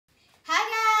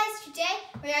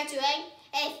we are doing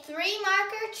a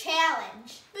 3-marker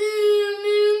challenge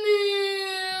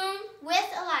with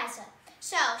Eliza.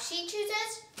 So she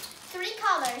chooses 3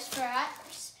 colors for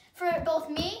us, for both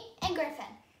me and Griffin.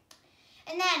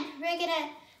 And then we're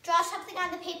gonna draw something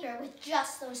on the paper with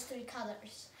just those 3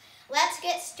 colors. Let's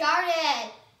get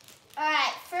started. All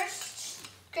right, first,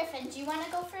 Griffin, do you want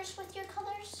to go first with your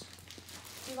colors?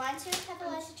 Do you want to have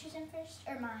Eliza choose them first,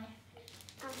 or mine?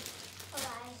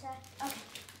 Eliza. Okay.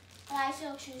 Eliza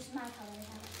will choose my colors.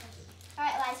 All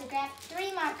right, Eliza, grab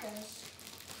 3 markers.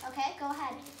 Okay, go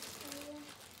ahead.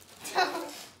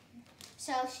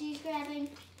 So she's grabbing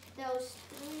those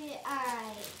 3. All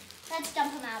right, let's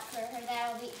dump them out for her.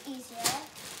 That'll be easier.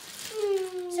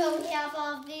 So we have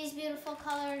all of these beautiful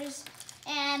colors,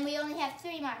 and we only have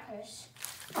 3 markers,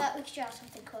 but we can draw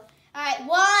something cool. All right,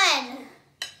 1.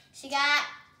 She got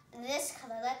this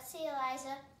color. Let's see,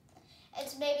 Eliza.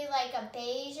 It's maybe like a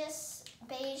beige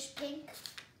pink.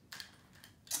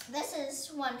 This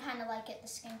is one kind of like it, the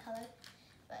skin color,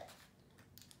 but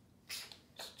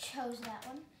chose that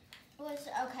one.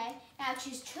 Okay, now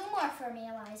choose 2 more for me,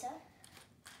 Eliza.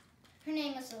 Her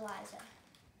name is Eliza.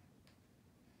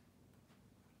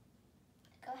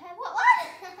 Go ahead, what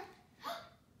one?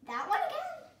 That one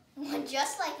again? One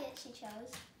just like it she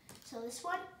chose. So this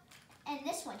one and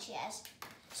this one she has.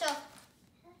 So,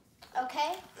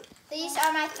 okay, these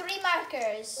are my 3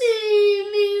 markers.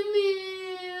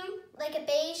 Like a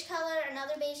beige color,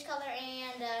 another beige color,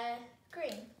 and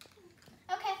green.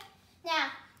 Okay,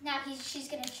 now she's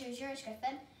gonna choose yours,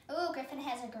 Griffin. Ooh, Griffin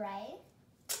has a gray.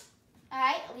 All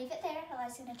right, leave it there.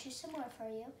 Eliza's gonna choose some more for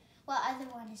you. What other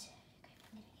one is Griffin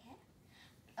gonna get?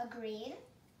 A green.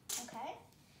 Okay.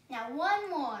 Now 1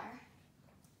 more.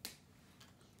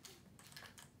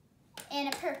 And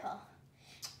a purple.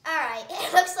 All right,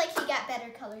 it looks like he got better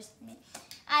colors than me.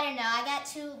 I don't know, I got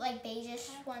 2 like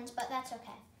beige-ish ones, but that's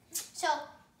okay. So,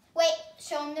 wait,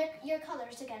 show them your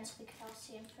colors again so we can all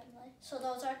see them friendly. So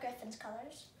those are Griffin's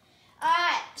colors. All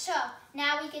right, so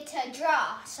now we get to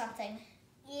draw something.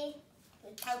 Yeah.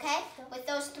 Okay, with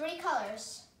those 3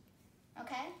 colors.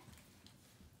 Okay?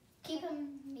 Keep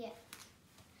them, yeah.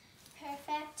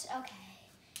 Perfect, okay.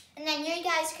 And then you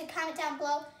guys can comment down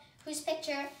below whose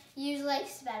picture you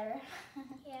likes better.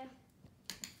 Yeah.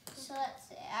 So let's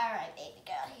see. All right, baby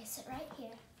girl, you sit right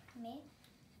here for me.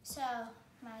 So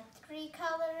my 3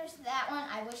 colors, that one,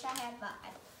 I wish I had 5.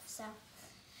 So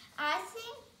I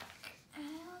think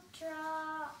I'll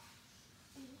draw.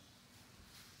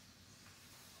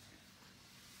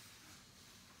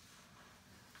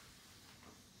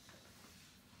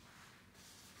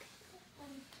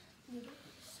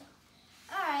 So,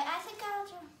 all right, I think I'll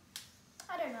draw,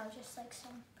 I don't know, just like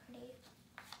some pretty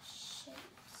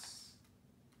shapes.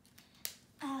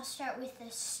 I'll start with the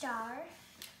star.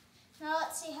 Now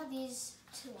let's see how these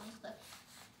 2 ones look.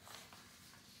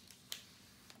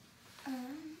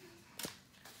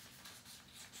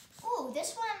 Ooh,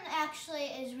 this one actually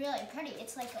is really pretty.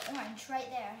 It's like an orange right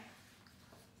there.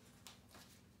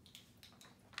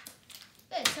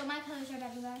 Good, so my colors are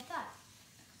better than I thought.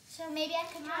 So maybe I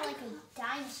could draw like a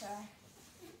dinosaur.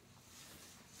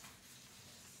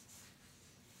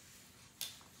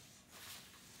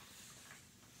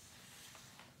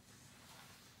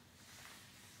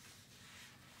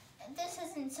 This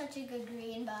isn't such a good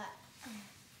green, but I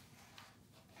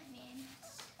mean,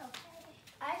 it's okay.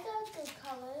 I got the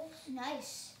colors.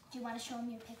 Nice. Do you want to show them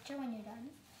your picture when you're done?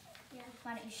 Yeah.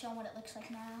 Why don't you show them what it looks like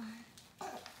now?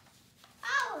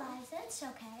 Oh, Eliza, it's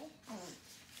okay.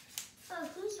 Oh,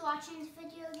 who's watching this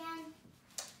video again?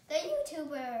 The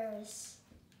YouTubers.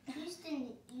 Who's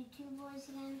the YouTubers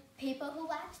again? People who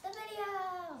watch the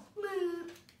video.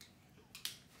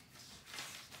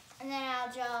 And then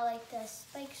I'll draw like the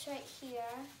spikes right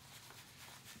here.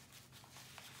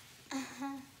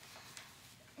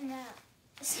 Now,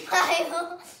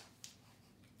 smile.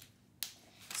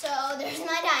 So there's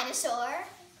my dinosaur.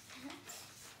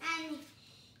 And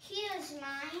here's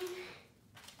mine.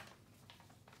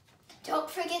 Don't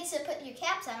forget to put your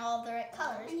caps on all of the right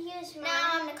colors. And here's mine. Now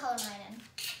I'm gonna color mine in.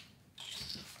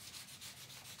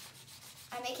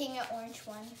 I'm making an orange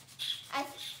one. I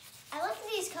like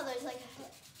these colors, like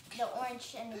the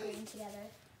orange and the green together.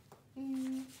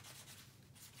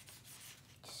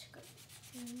 Just go.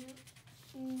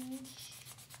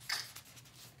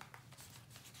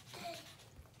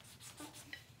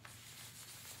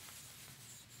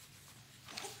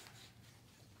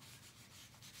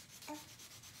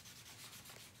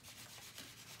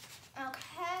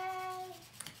 Okay.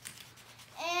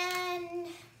 And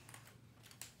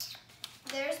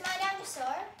there's my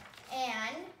dinosaur.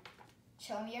 And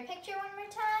show me your picture one more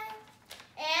time.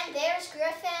 And there's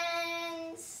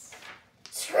Griffin's.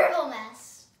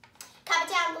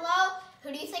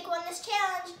 this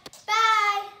challenge. Bye!